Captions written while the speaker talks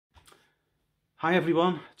Hi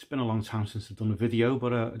everyone, it's been a long time since I've done a video,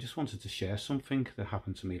 but I just wanted to share something that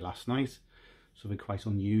happened to me last night. Something quite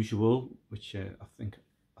unusual, which I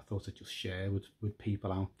thought I'd just share with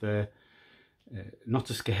people out there. Not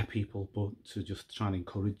to scare people, but to just try and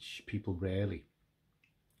encourage people really.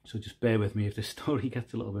 So just bear with me if this story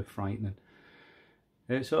gets a little bit frightening.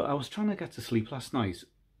 So I was trying to get to sleep last night,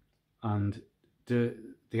 and the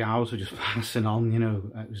hours were just passing on, you know.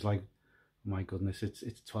 It was like, oh my goodness, it's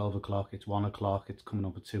 12 o'clock, it's 1 o'clock, it's coming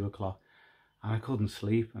up at 2 o'clock, and I couldn't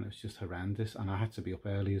sleep, and it was just horrendous. And I had to be up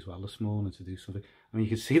early as well this morning to do something. I mean, you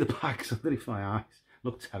could see the bags underneath my eyes,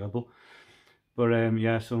 looked terrible. But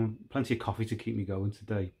yeah, so plenty of coffee to keep me going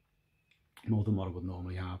today, more than what I would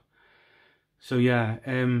normally have. So yeah,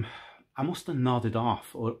 I must have nodded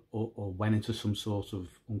off or went into some sort of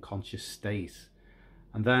unconscious state,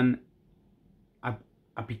 and then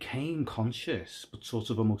I became conscious, but sort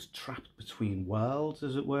of almost trapped between worlds,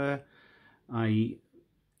 as it were. I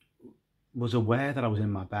was aware that I was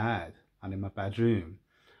in my bed and in my bedroom,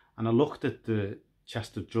 and I looked at the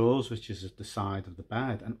chest of drawers, which is at the side of the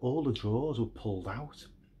bed, and all the drawers were pulled out,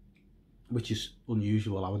 which is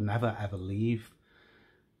unusual. I would never ever leave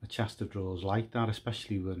a chest of drawers like that,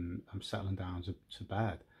 especially when I'm settling down to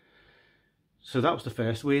bed. So that was the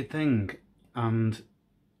first weird thing, and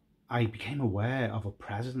I became aware of a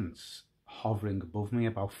presence hovering above me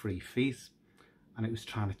about 3 feet, and it was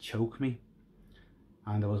trying to choke me,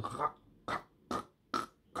 and I was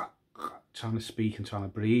trying to speak and trying to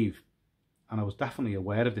breathe, and I was definitely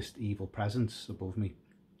aware of this evil presence above me.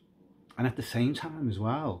 And at the same time as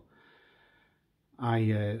well,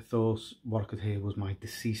 I thought what I could hear was my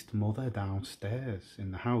deceased mother downstairs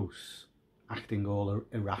in the house, acting all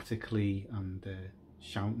erratically and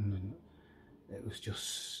shouting, and it was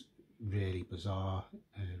just really bizarre,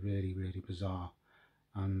 really bizarre,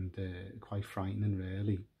 and quite frightening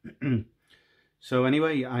really. So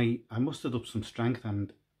anyway, I mustered up some strength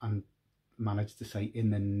and managed to say, in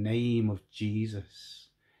the name of Jesus,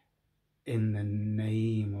 in the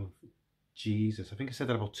name of Jesus. I think I said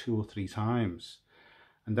that about 2 or 3 times.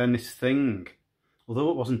 And then this thing, although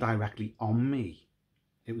it wasn't directly on me,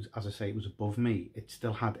 it was, as I say, it was above me, it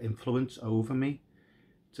still had influence over me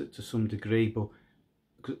to some degree,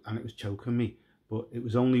 and it was choking me. But it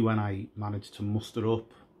was only when I managed to muster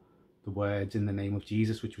up the words in the name of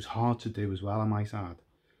Jesus, which was hard to do as well, I might add,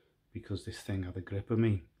 because this thing had a grip of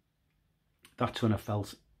me. That's when I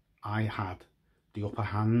felt I had the upper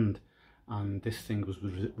hand, and this thing was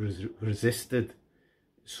resisted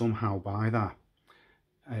somehow by that,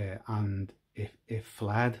 and it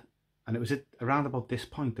fled. And it was around about this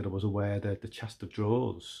point that I was aware that the chest of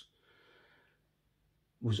drawers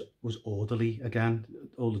was orderly again.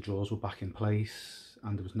 All the drawers were back in place,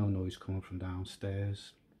 and there was no noise coming from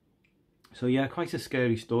downstairs. So yeah, quite a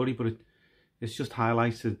scary story, but it's just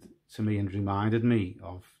highlighted to me and reminded me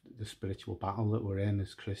of the spiritual battle that we're in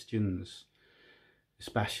as Christians,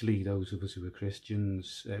 especially those of us who are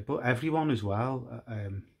Christians, but everyone as well. I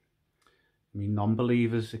mean,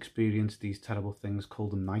 non-believers experience these terrible things, call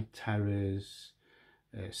them night terrors,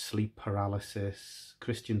 sleep paralysis.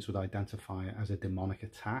 Christians would identify it as a demonic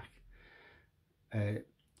attack.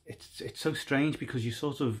 It's so strange, because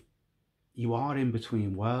you are in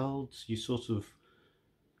between worlds. You're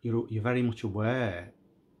very much aware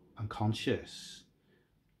and conscious,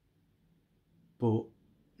 but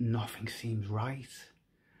nothing seems right.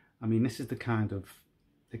 I mean, this is the kind of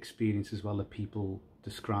experience as well that people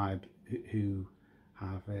describe who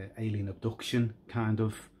have alien abduction kind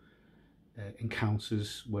of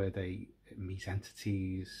encounters, where they meet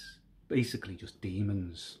entities, basically just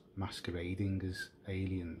demons masquerading as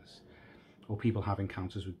aliens, or people have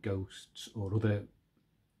encounters with ghosts or other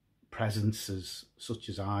presences, such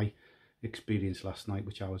as I experienced last night,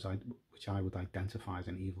 which I would identify as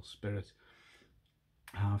an evil spirit.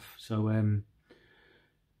 So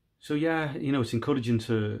yeah, you know, it's encouraging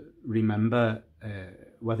to remember,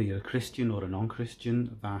 whether you're a Christian or a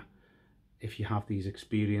non-Christian, that if you have these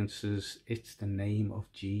experiences, it's the name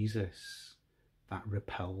of Jesus that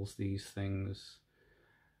repels these things.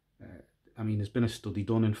 I mean, there's been a study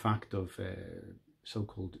done, in fact, of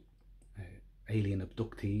so-called alien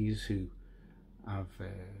abductees who have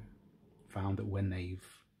found that when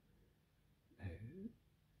they've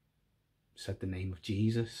said the name of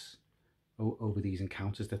Jesus over these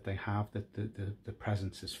encounters that they have, that the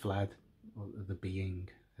presence has fled, or the being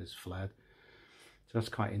has fled. So that's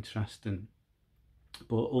quite interesting.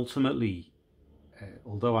 But ultimately,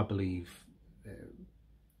 although I believe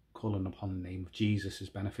calling upon the name of Jesus is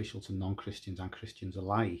beneficial to non-Christians and Christians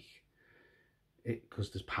alike, because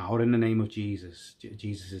there's power in the name of Jesus.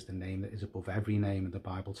 Jesus is the name that is above every name, and the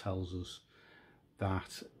Bible tells us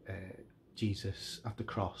that Jesus at the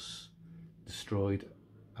cross destroyed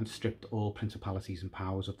and stripped all principalities and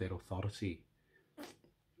powers of their authority.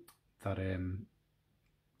 That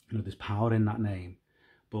there's power in that name,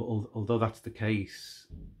 but although that's the case,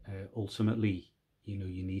 ultimately,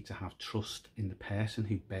 you need to have trust in the person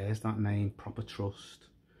who bears that name, proper trust.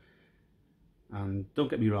 And don't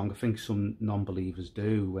get me wrong, I think some non-believers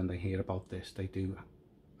do, when they hear about this, they do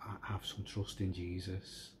have some trust in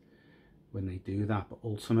Jesus when they do that. But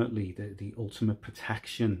ultimately, the ultimate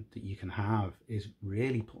protection that you can have is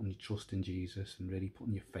really putting your trust in Jesus and really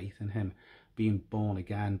putting your faith in him, being born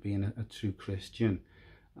again, being a true Christian.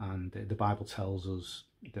 And the Bible tells us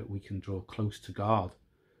that we can draw close to God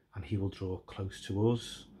and he will draw close to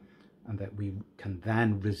us, and that we can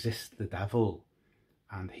then resist the devil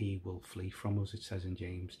and he will flee from us, it says in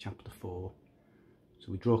James chapter 4.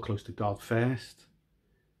 So we draw close to God first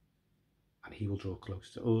and he will draw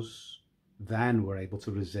close to us. Then we're able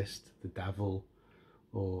to resist the devil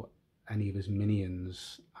or any of his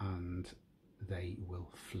minions and they will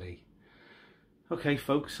flee. Okay,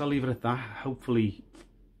 folks, I'll leave it at that. Hopefully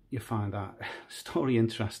you find that story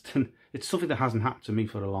interesting. It's something that hasn't happened to me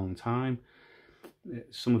for a long time.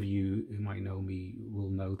 Some of you who might know me will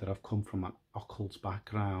know that I've come from an occult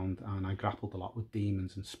background, and I grappled a lot with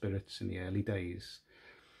demons and spirits in the early days.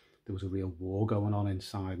 There was a real war going on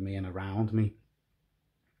inside me and around me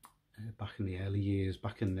back in the early years,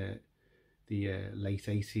 back in the late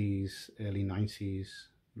 80s, early 90s.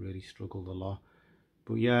 Really struggled a lot.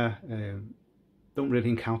 But yeah, don't really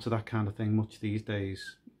encounter that kind of thing much these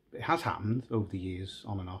days. It has happened over the years,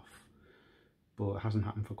 on and off, but it hasn't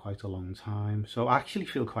happened for quite a long time. So I actually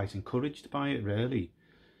feel quite encouraged by it, really,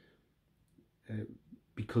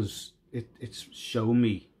 because it's shown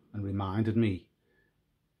me and reminded me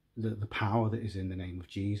that the power that is in the name of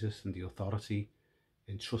Jesus and the authority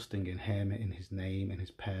in trusting in him, in his name, in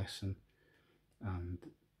his person, and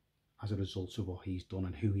as a result of what he's done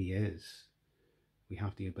and who he is, we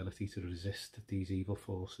have the ability to resist these evil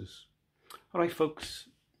forces. All right, folks,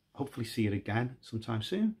 hopefully see you again sometime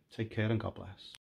soon. Take care and God bless.